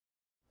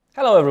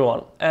Hello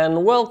everyone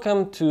and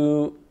welcome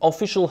to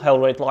official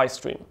Hellraid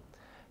livestream.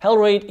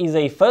 Hellraid is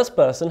a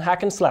first-person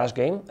hack and slash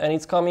game and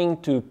it's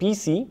coming to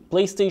PC,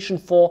 PlayStation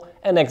 4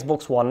 and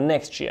Xbox One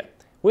next year.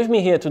 With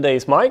me here today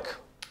is Mike.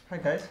 Hi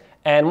guys.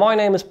 And my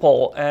name is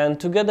Paul, and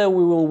together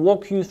we will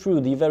walk you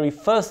through the very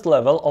first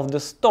level of the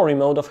story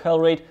mode of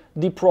Hellraid,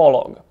 the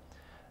prologue.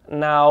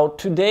 Now,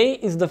 today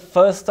is the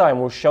first time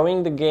we're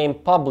showing the game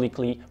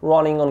publicly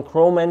running on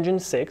Chrome Engine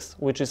 6,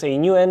 which is a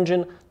new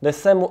engine, the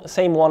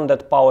same one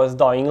that powers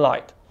Dying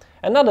Light.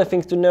 Another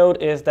thing to note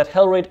is that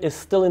Hellraid is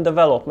still in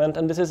development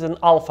and this is an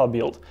alpha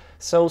build,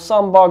 so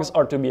some bugs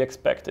are to be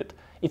expected.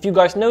 If you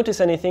guys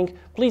notice anything,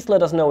 please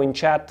let us know in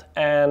chat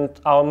and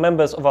our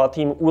members of our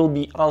team will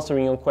be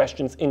answering your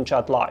questions in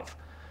chat live.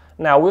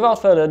 Now,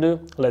 without further ado,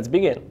 let's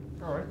begin.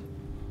 All right.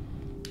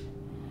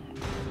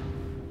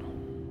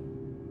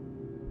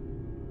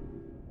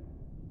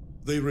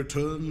 They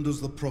returned as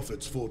the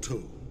prophets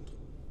foretold,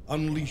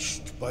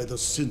 unleashed by the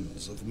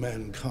sins of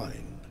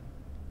mankind.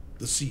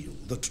 The seal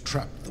that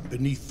trapped them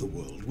beneath the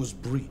world was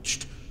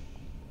breached,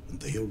 and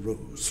they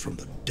arose from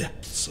the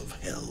depths of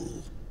hell.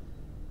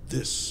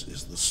 This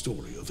is the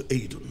story of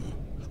Aiden,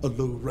 a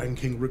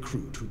low-ranking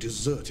recruit who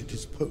deserted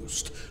his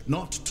post,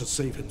 not to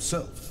save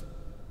himself,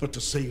 but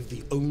to save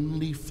the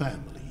only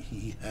family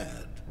he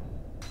had.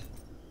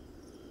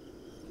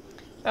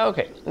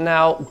 Okay,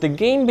 now the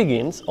game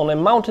begins on a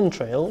mountain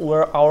trail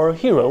where our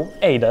hero,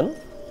 Aiden,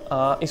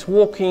 is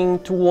walking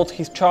towards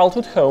his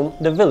childhood home,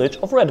 the village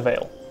of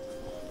Redvale.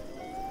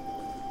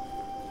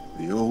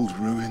 The old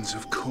ruins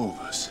of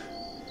Corvus.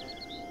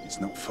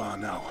 It's not far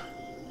now.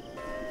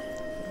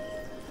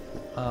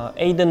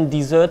 Aiden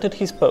deserted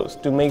his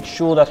post to make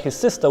sure that his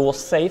sister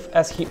was safe,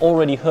 as he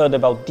already heard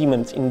about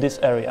demons in this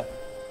area.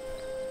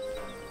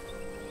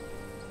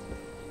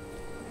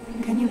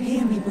 Can you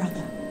hear me,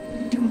 brother?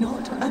 Do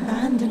not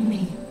abandon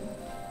me.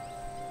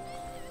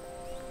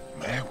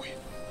 Merwin.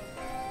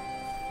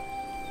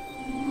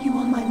 You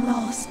are my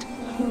last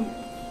hope.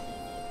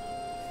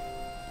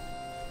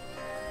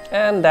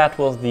 And that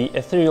was the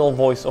ethereal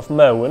voice of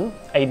Merwin,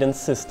 Aiden's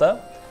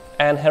sister,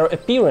 and her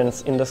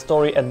appearance in the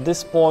story at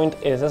this point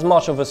is as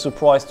much of a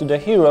surprise to the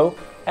hero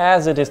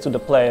as it is to the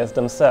players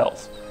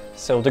themselves.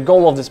 So the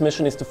goal of this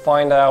mission is to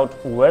find out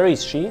where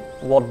is she,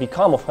 what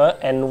became of her,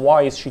 and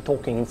why is she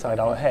talking inside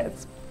our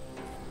heads.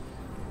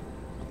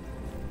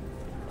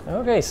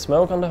 Okay,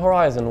 smoke on the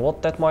horizon,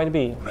 what that might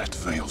be.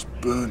 Redvale's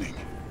burning.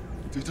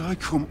 Did I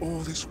come all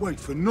this way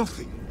for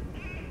nothing?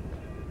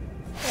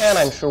 And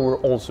I'm sure we're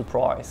all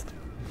surprised.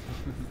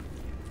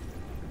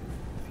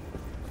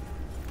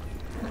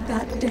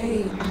 That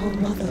day our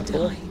mother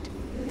died.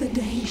 The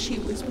day she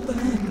was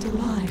burned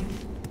alive.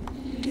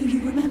 Do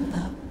you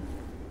remember?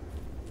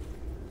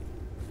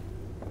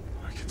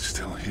 I can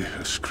still hear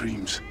her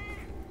screams.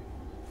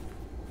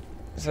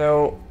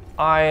 So,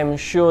 I am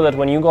sure that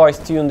when you guys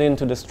tuned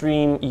into the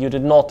stream, you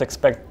did not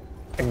expect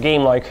a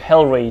game like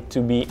Hellraid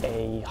to be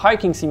a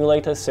hiking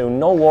simulator, so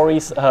no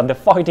worries, the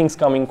fighting's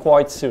coming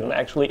quite soon.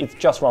 Actually, it's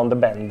just round the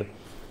bend.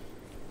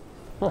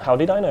 Well, how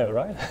did I know,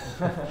 right?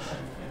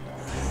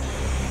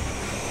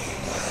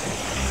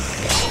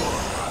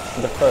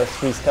 The first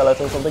 3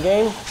 skeletons of the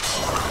game.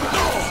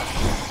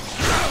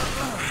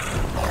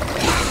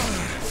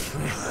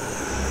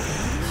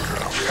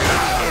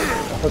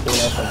 I hope you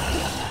know them.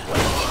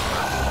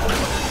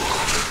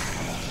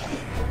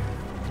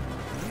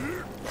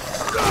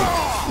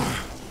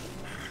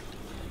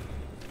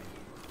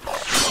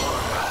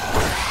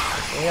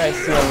 Yeah, I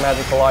see a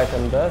magical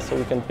item there, so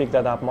we can pick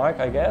that up, Mike,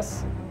 I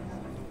guess.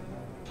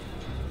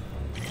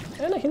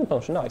 And a healing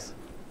potion, nice.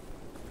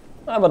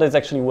 But it's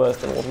actually worse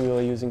than what we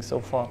were using so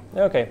far.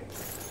 Okay.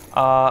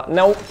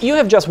 Now, you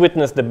have just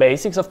witnessed the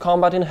basics of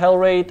combat in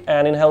Hellraid,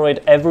 and in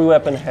Hellraid every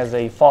weapon has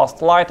a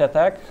fast light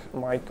attack.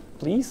 Mike,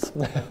 please.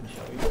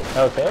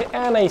 Okay,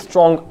 and a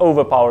strong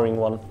overpowering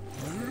one.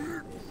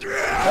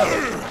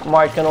 Okay.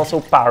 Mike can also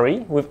parry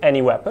with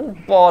any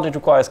weapon, but it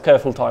requires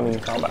careful timing in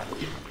combat.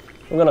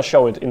 I'm gonna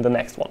show it in the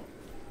next one.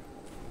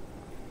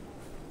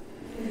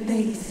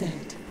 They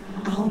said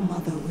our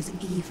mother was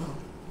evil,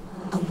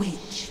 a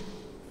witch.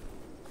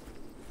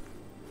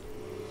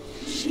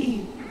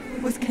 She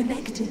was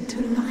connected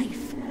to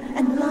life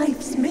and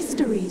life's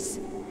mysteries,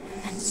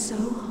 and so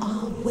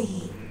are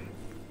we.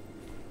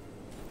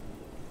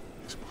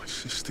 Is my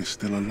sister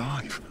still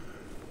alive?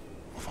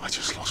 Or have I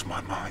just lost my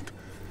mind?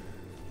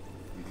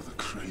 Another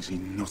crazy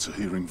nutter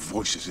hearing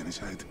voices in his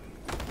head.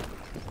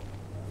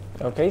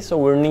 Okay, so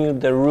we're near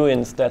the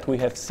ruins that we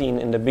have seen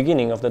in the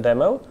beginning of the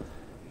demo,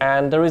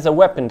 and there is a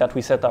weapon that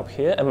we set up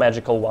here, a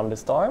magical one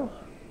this time.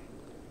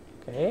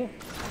 Okay,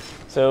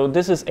 so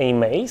this is a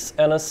mace,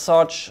 and as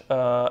such,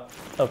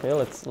 okay,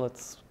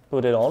 let's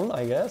put it on,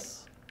 I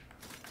guess.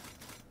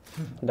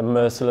 The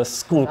merciless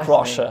skull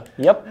crusher.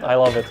 Yep, I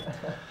love it.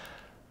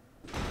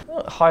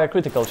 Higher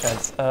critical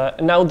chance.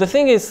 Now the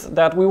thing is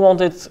that we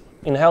wanted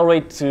in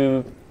Hellraid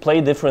to play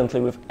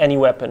differently with any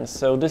weapon.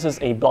 So this is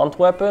a blunt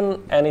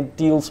weapon and it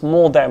deals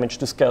more damage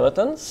to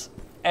skeletons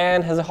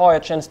and has a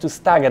higher chance to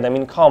stagger them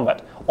in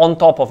combat on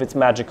top of its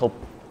magical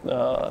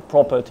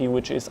property,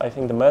 which is, I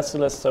think, the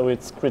Merciless, so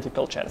it's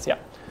critical chance. Yeah,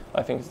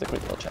 I think it's the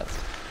critical chance.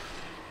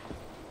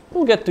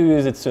 We'll get to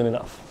use it soon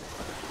enough.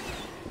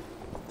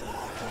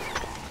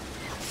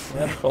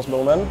 Yep,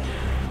 crossbowman.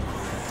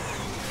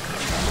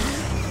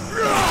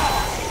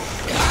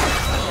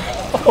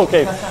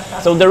 Okay,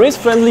 so there is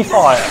friendly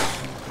fire.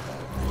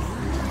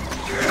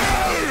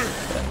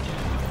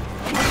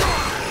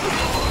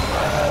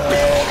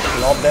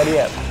 Not dead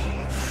yet.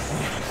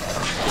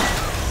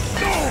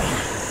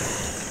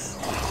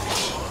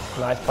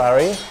 Nice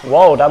parry.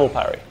 Whoa, double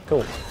parry.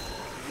 Cool.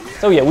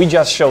 So yeah, we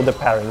just showed the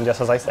parrying,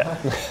 just as I said.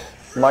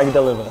 Mike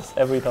delivers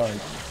every time.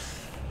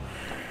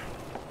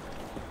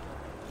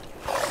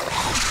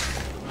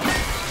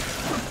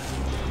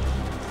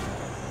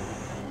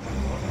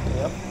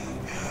 Yep.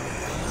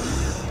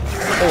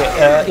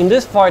 Okay, in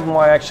this fight,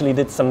 Mike actually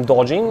did some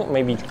dodging.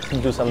 Maybe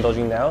do some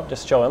dodging now.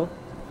 Just show him.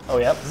 Oh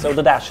yeah, so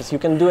the dashes. You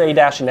can do a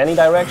dash in any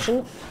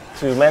direction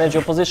to manage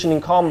your position in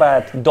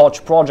combat,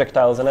 dodge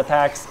projectiles and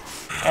attacks,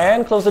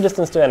 and close the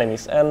distance to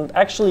enemies. And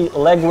actually,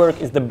 legwork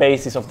is the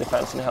basis of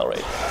defense in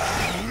Hellraid.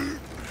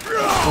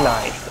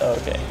 Nice,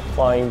 okay,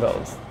 flying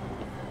bows.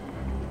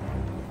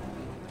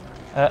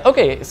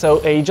 Okay,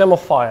 so a Gem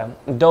of Fire.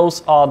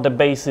 Those are the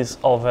basis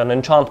of an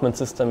enchantment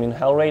system in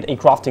Hellraid, a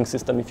crafting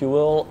system if you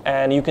will,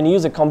 and you can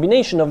use a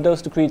combination of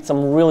those to create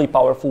some really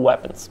powerful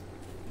weapons.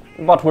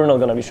 But we're not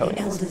going to be showing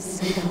The this. elders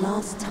say the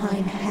last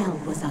time hell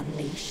was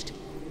unleashed,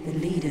 the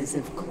leaders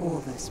of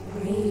Corvus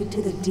prayed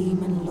to the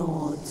demon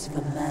lords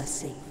for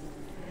mercy.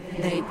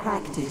 They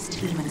practiced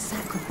human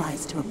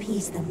sacrifice to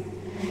appease them,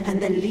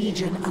 and the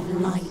Legion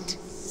of Light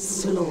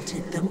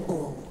slaughtered them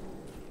all.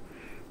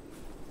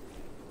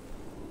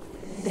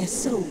 Their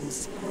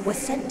souls were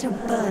sent to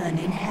burn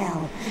in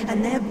hell,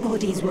 and their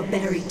bodies were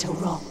buried to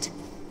rot.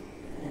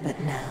 But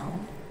now,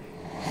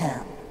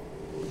 hell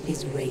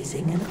is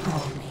raising an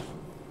army.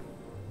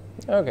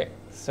 Okay,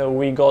 so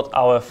we got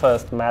our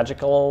first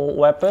magical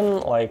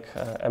weapon, like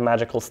a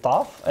magical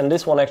staff, and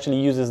this one actually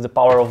uses the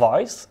power of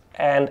ice.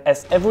 And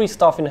as every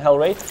staff in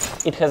Hellraid,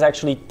 it has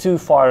actually two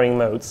firing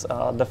modes.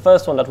 The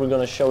first one that we're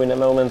going to show in a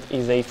moment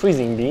is a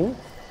freezing beam,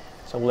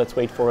 so let's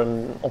wait for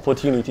an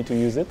opportunity to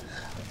use it.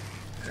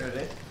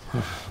 Really?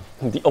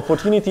 The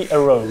opportunity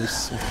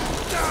arose.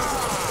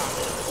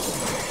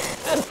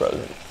 And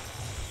frozen.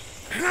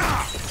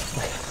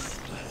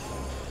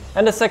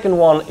 And the second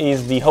one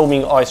is the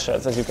homing ice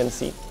shards, as you can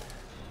see.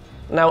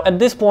 Now, at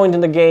this point in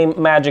the game,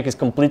 magic is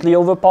completely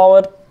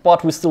overpowered,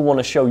 but we still want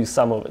to show you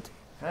some of it.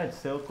 That's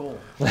still cool.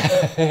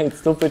 It's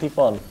still pretty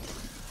fun.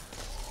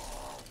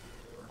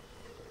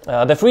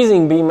 The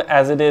freezing beam,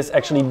 as it is,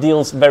 actually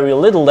deals very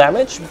little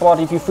damage, but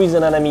if you freeze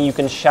an enemy, you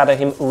can shatter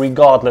him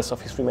regardless of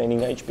his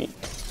remaining HP.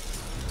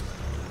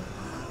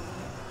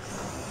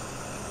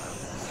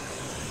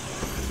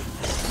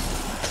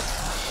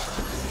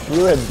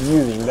 You're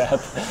abusing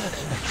that.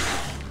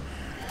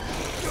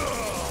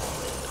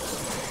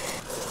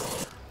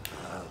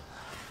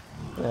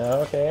 Yeah,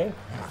 okay.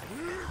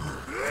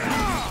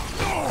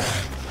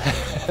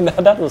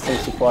 Now that was some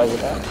surprise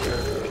attack.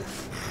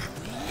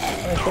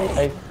 I think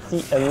I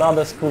see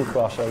another Skull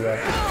Crusher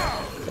there.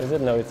 Is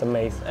it? No, it's a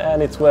mace.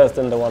 And it's worse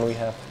than the one we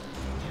have.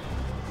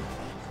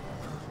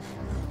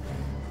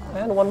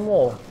 And one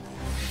more.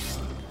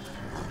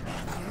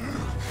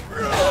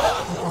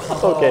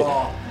 Okay.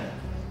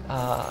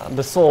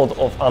 The Sword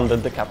of Under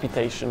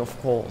Decapitation,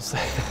 of course.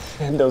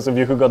 Those of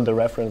you who got the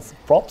reference,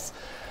 props.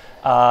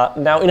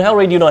 Now, in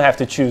Hellraid, you don't have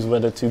to choose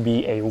whether to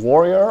be a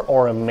warrior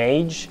or a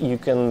mage. You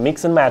can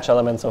mix and match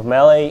elements of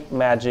melee,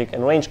 magic,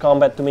 and range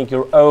combat to make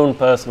your own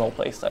personal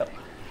playstyle.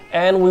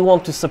 And we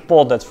want to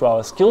support that through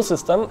our skill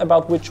system,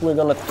 about which we're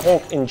going to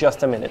talk in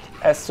just a minute,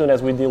 as soon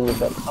as we deal with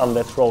that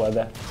undead thrower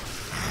there.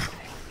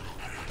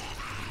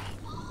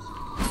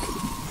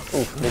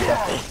 Oof, big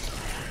buffing.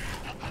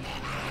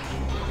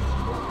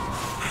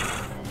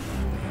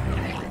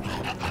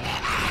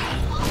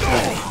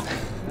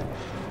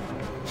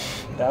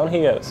 Down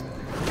he goes.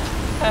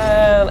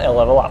 And a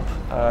level up.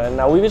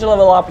 Now with each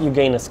level up you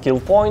gain a skill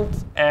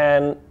point,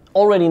 and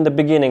already in the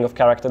beginning of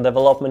character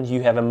development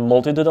you have a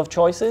multitude of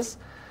choices.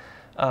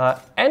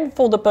 And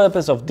for the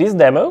purpose of this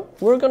demo,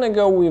 we're gonna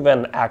go with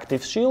an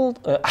active skill,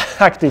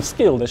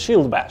 the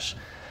Shield Bash.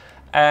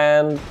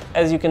 And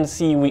as you can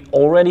see, we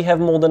already have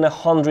more than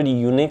 100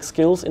 unique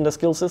skills in the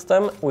skill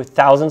system, with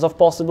thousands of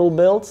possible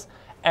builds,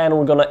 and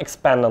we're gonna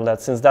expand on that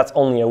since that's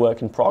only a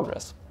work in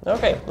progress.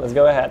 Okay, let's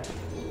go ahead.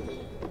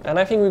 And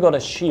I think we got a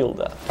shield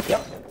there.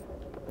 Yep.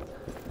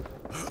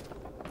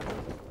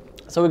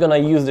 So we're gonna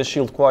use the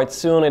shield quite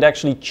soon. It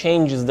actually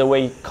changes the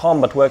way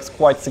combat works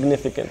quite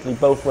significantly,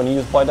 both when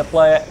used by the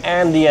player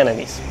and the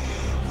enemies.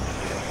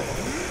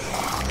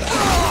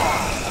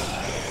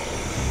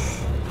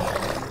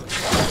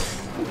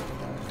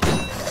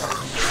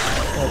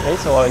 Okay,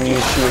 so our new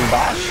shield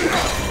bash.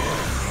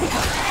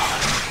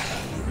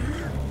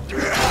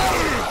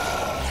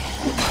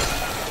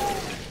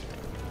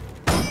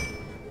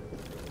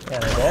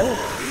 And again.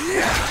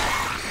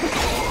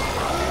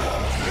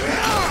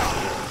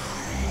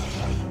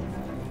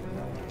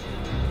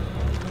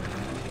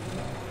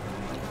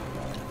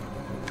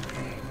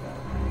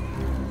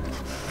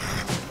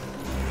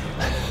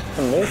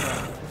 a miss.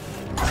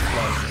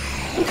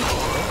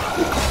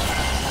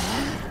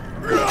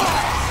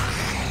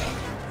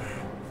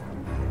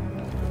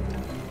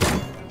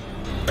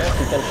 Yes,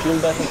 you can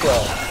shield that as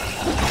well.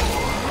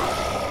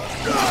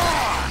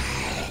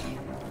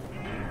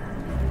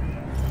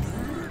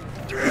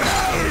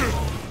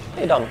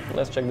 Okay, done.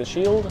 Let's check the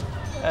shield,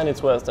 and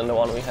it's worse than the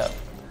one we have.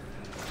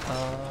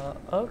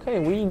 Okay,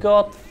 we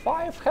got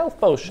 5 health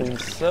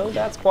potions, so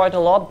that's quite a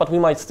lot, but we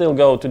might still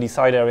go to the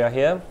side area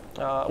here.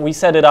 We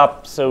set it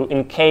up so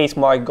in case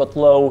Mike got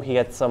low, he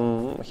had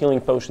some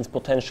healing potions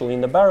potentially in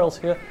the barrels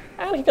here,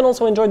 and he can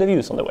also enjoy the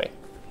views on the way.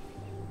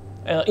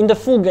 In the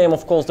full game,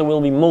 of course, there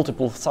will be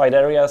multiple side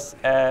areas,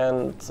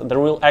 and there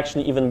will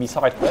actually even be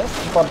side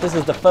quests, but this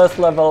is the first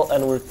level,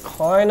 and we're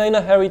kinda in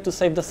a hurry to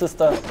save the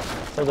sister,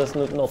 so there's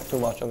not too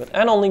much of it,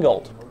 and only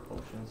gold.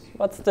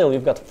 But still,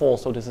 you've got 4,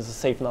 so this is a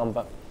safe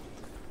number.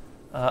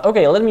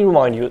 Okay, let me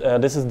remind you,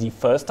 this is the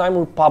first time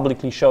we're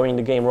publicly showing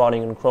the game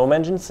running on Chrome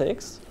Engine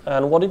 6,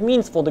 and what it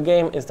means for the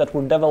game is that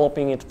we're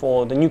developing it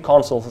for the new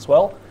consoles as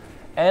well,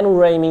 and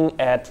we're aiming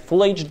at Full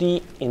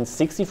HD in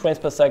 60 frames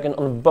per second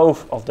on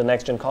both of the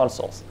next-gen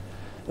consoles.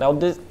 Now,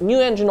 this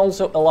new engine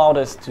also allowed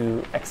us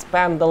to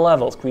expand the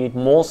levels, create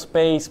more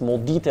space, more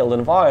detailed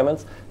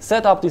environments,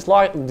 set up these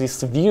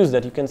views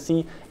that you can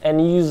see,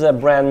 and use a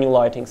brand new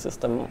lighting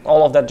system.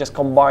 All of that just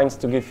combines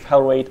to give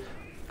Hellraid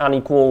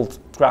unequaled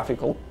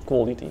graphical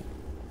quality.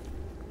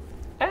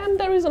 And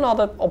there is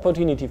another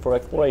opportunity for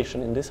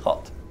exploration in this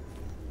hut.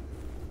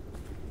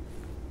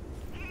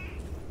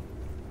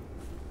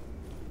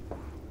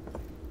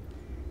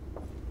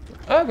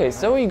 Okay,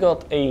 so we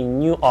got a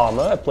new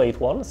armor, a plate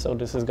one, so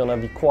this is gonna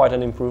be quite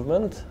an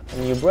improvement.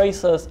 New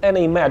bracers and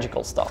a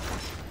magical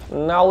stuff.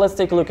 Now let's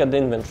take a look at the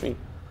inventory.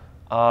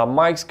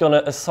 Mike's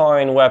gonna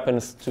assign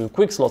weapons to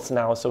quick slots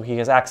now, so he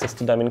has access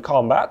to them in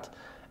combat.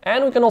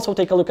 And we can also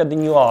take a look at the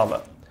new armor.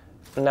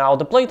 Now,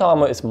 the plate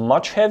armor is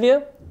much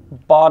heavier,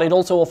 but it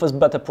also offers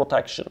better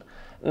protection.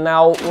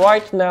 Now,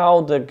 right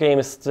now, the game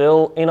is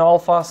still in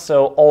alpha,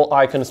 so all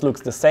icons looks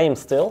the same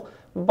still,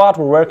 but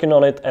we're working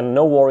on it, and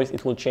no worries,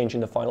 it will change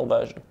in the final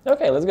version.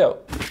 Okay, let's go.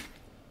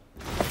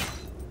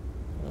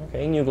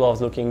 Okay, new gloves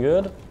looking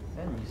good.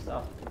 And new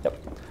stuff. Yep.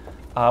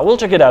 We'll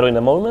check it out in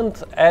a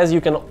moment. As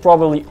you can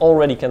probably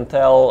already can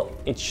tell,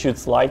 it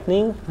shoots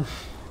lightning.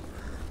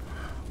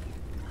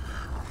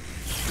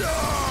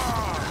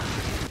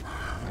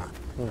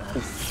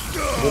 Nice.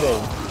 Good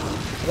aim.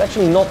 It's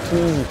actually not too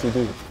easy to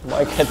do.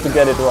 Mike had to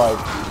get it right.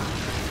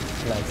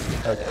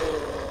 Nice.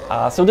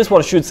 Okay. So this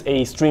one shoots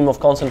a stream of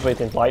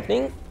concentrated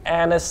lightning,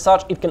 and as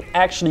such it can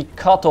actually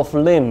cut off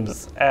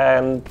limbs.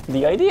 And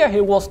the idea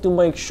here was to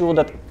make sure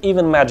that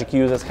even magic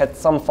users had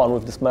some fun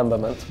with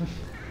dismemberment.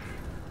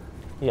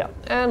 Yeah,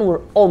 and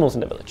we're almost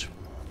in the village.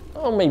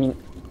 Or maybe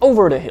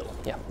over the hill.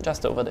 Yeah,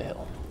 just over the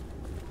hill.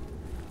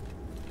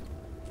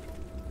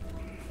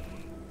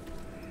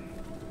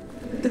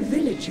 The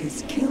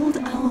villagers killed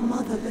our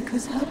mother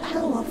because her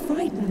power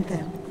frightened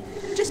them,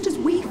 just as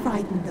we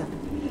frightened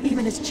them,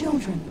 even as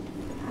children.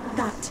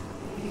 That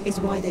is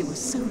why they were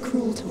so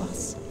cruel to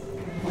us,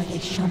 why they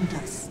shunned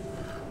us.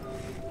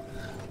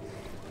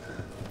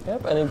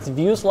 Yep, and it's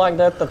views like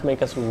that that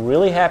make us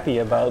really happy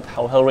about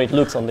how Hellraid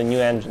looks on the new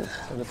engine.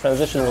 So the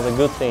transition was a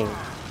good thing.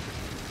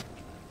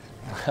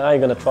 Are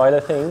you gonna try the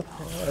thing?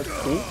 Let's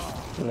see.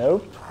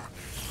 Nope.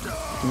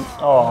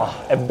 Oh,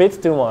 a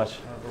bit too much.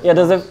 Yeah,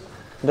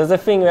 there's a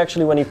thing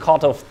actually when you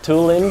cut off 2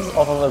 limbs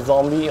off of a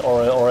zombie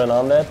or an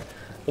undead,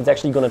 it's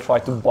actually gonna try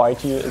to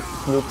bite you. It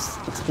looks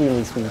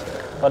extremely sweet,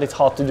 but it's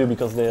hard to do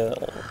because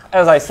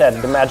as I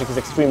said, the magic is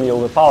extremely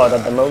overpowered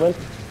at the moment,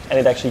 and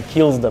it actually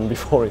kills them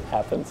before it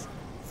happens.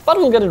 But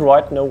we'll get it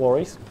right, no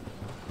worries.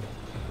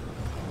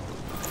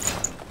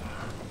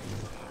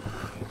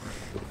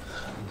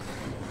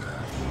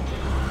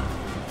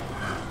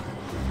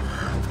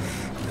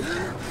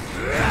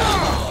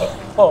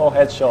 Oh,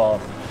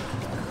 headshot.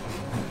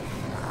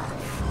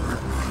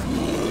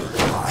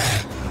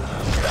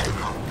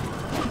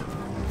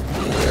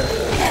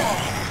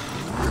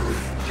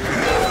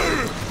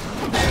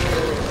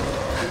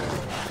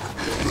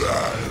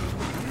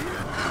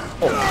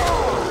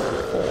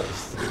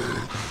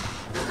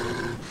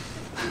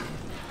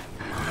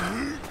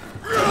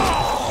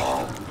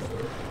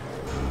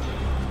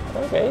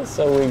 Okay,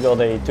 so we got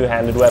a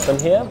 2-handed weapon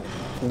here.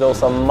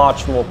 Those are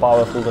much more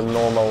powerful than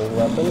normal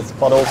weapons,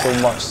 but also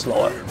much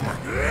slower.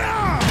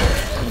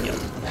 Yep.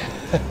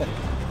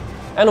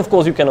 And of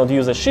course you cannot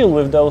use a shield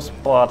with those,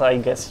 but I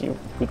guess you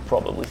could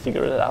probably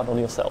figure it out on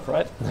yourself,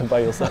 right? By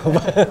yourself.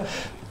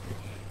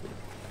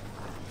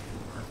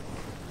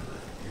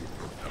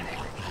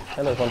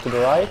 And there's one to the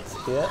right,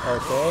 here,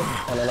 okay,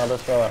 and another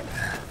thrower.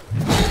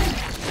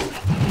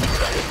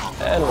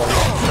 And one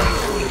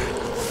more.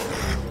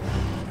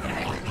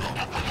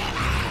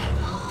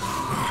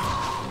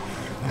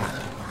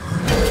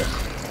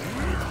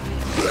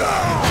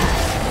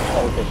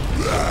 Okay.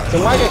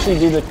 So Mike actually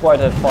did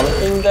quite a fun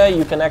thing there.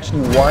 You can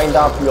actually wind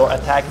up your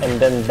attack and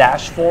then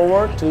dash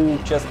forward to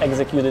just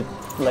execute it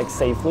like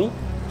safely.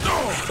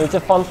 So So it's a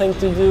fun thing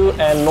to do,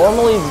 and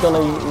normally it's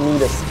gonna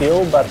need a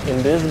skill, but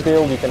in this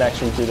build you can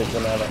actually do this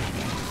whenever.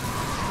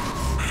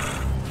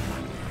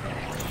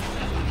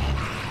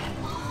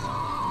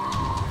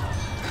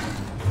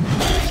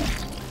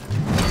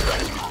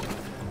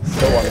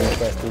 So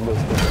uninteresting, those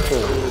things.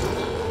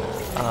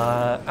 Cool.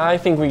 I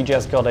think we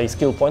just got a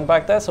skill point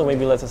back there, so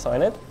maybe let's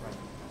assign it.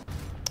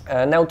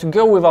 Now to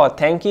go with our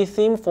tanky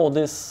theme for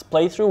this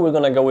playthrough, we're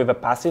gonna go with a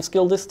passive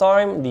skill this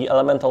time, the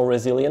Elemental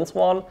Resilience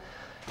one.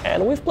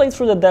 And we've played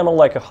through the demo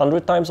like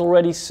 100 times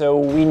already, so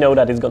we know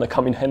that it's gonna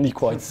come in handy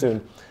quite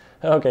soon.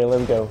 Okay,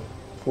 let's go.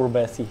 Poor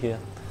Bessie here.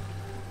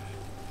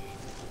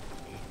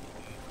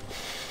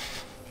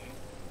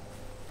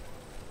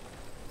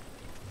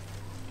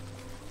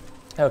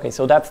 Okay,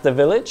 so that's the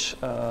village.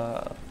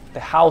 The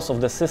house of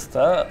the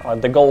sister.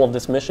 The goal of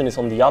this mission is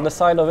on the other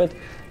side of it,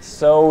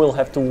 so we'll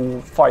have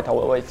to fight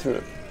our way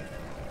through.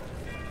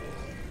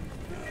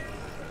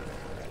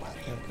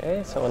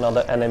 Okay, so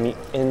another enemy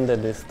in the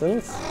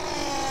distance.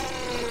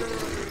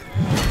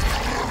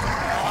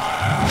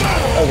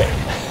 Okay,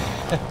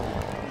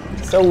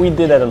 so we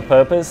did that on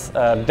purpose.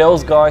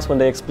 Those guys, when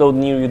they explode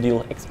near you,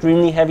 deal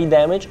extremely heavy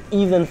damage,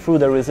 even through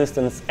the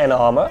resistance and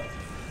armor.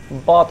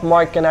 But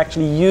Mike can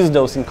actually use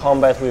those in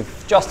combat with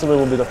just a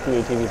little bit of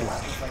creativity.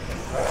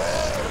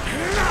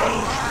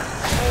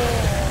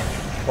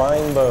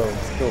 Flying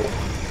bones, cool.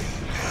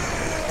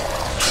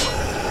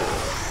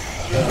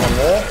 There's one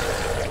more.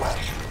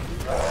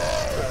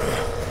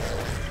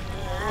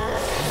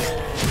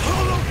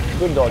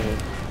 Good dodging.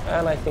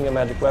 And I think a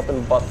magic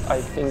weapon, but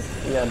I think,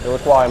 yeah, the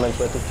requirements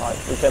were too high.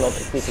 We cannot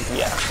equip it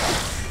yet.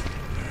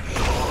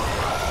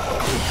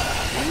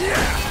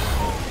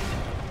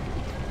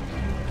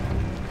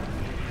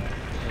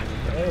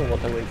 Okay,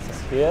 what awaits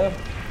us here?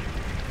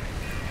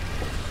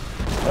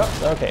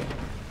 Oh, okay.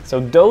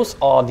 So those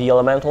are the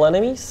elemental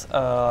enemies.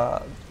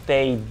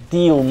 They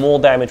deal more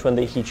damage when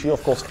they hit you,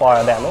 of course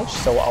fire damage,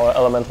 so our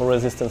elemental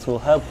resistance will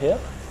help here.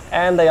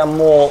 And they are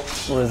more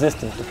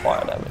resistant to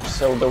fire damage,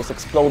 so those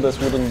exploders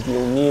wouldn't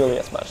deal nearly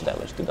as much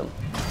damage to them.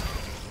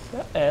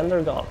 Yeah, and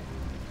they're gone.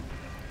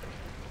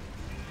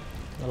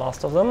 The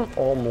last of them,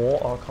 or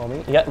more are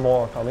coming. Yeah,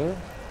 more are coming.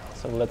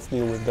 So let's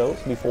deal with those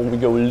before we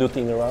go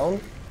looting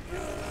around.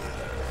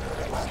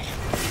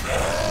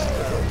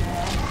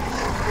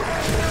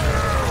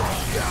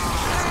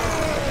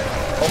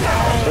 Oh,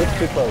 a bit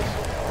too close.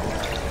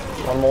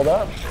 One more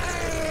there.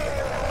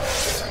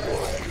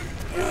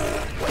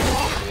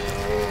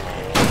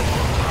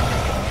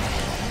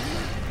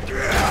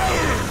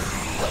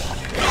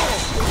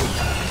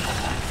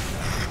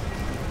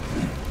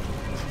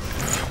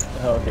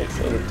 Okay,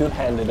 so the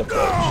two-handed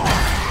approach.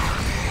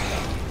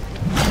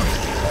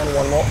 And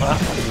one more.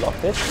 We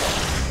blocked it.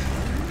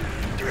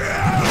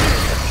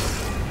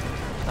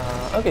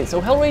 Okay,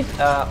 so Hellraid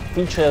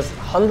features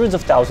hundreds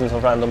of thousands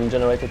of randomly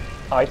generated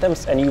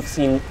items, and you've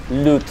seen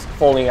loot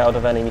falling out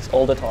of enemies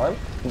all the time.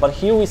 But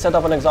here we set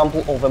up an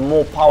example of a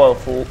more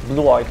powerful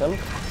blue item,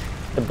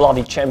 the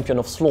Bloody Champion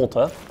of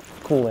Slaughter.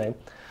 Cool name.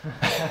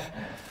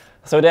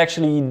 So it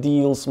actually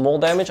deals more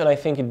damage, and I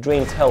think it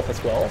drains health as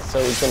well, so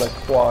it's going to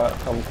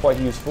become quite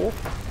useful.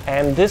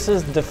 And this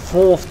is the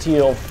 4th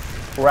tier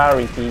of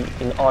rarity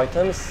in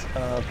items.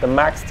 The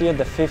max tier,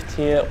 the 5th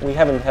tier, we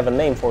haven't have a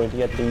name for it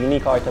yet. The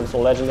unique items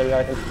or legendary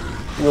items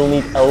will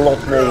need a lot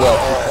more work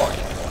to find.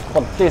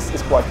 But this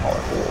is quite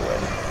powerful already.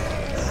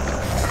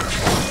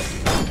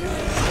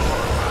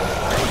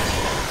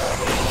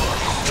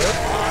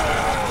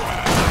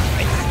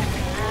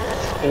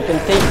 You can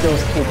take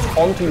those hits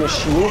onto your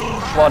shield,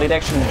 but it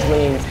actually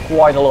drains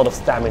quite a lot of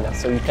stamina,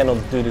 so you cannot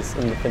do this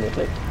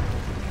indefinitely.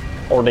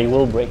 Or they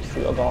will break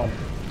through your guard.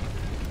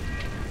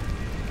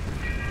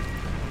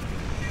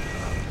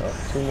 Oh,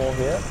 2 more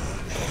here.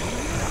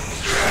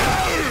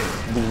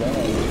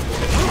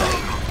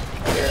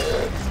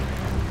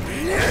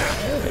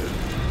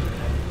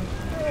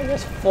 I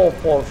guess 4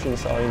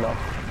 portions are enough.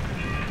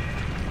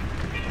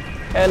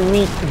 And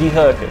meet the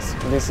Hercus.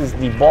 This is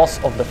the boss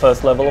of the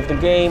first level of the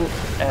game,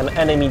 an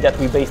enemy that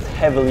we based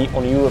heavily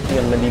on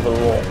European medieval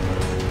lore.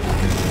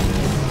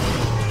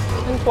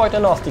 And quite a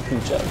nasty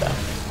creature at that.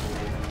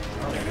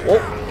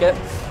 Oh, okay,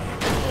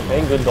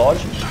 good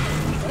dodge.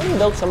 And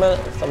dealt some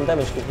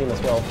damage to him as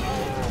well.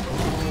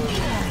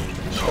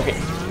 Okay,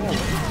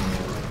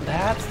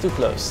 that's too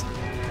close.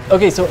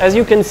 Okay, so as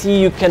you can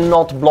see, you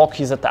cannot block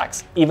his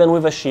attacks, even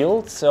with a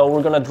shield, so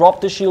we're gonna drop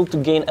the shield to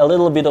gain a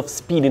little bit of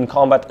speed in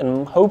combat,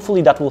 and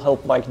hopefully that will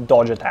help Mike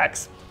dodge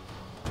attacks.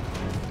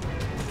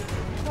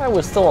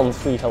 We're still on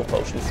 3 health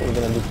potions, so we're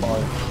gonna do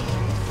fine.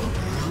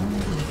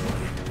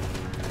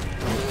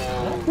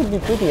 That would be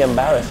pretty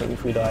embarrassing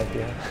if we died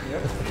here.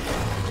 Yep.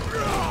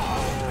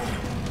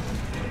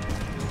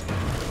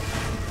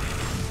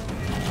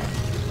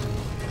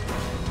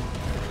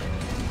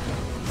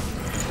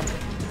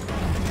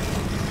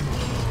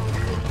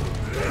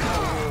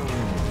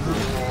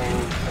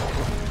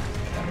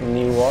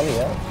 New one,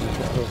 yeah.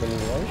 That was a new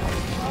one.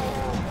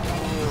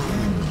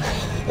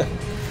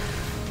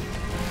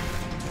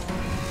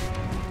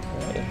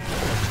 Okay.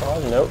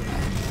 Charge, nope.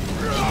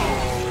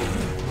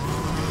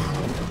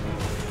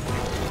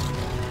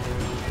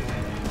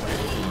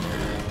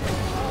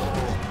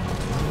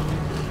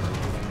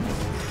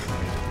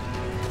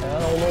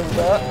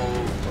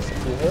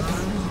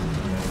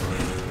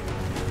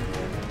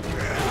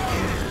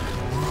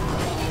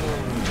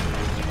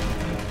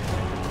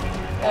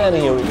 And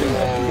here we go,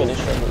 finish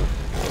the move.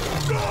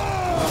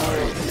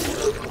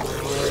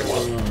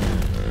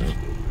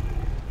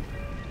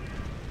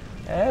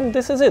 And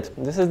this is it.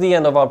 This is the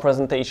end of our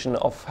presentation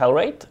of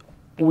Hellraid.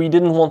 We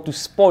didn't want to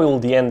spoil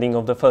the ending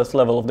of the first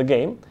level of the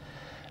game.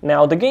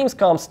 Now, the game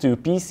comes to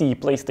PC,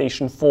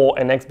 PlayStation 4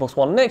 and Xbox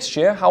One next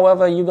year,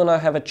 however, you're gonna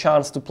have a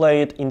chance to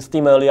play it in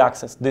Steam Early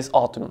Access this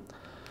autumn.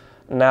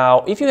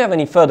 Now, if you have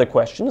any further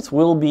questions,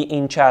 we'll be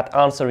in chat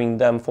answering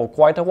them for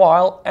quite a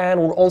while, and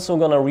we're also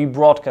gonna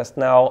rebroadcast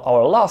now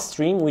our last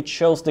stream, which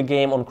shows the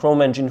game on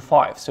Chrome Engine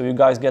 5, so you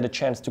guys get a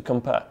chance to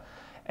compare.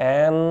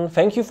 And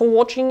thank you for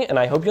watching, and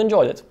I hope you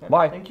enjoyed it.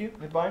 Bye. Thank you.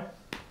 Goodbye.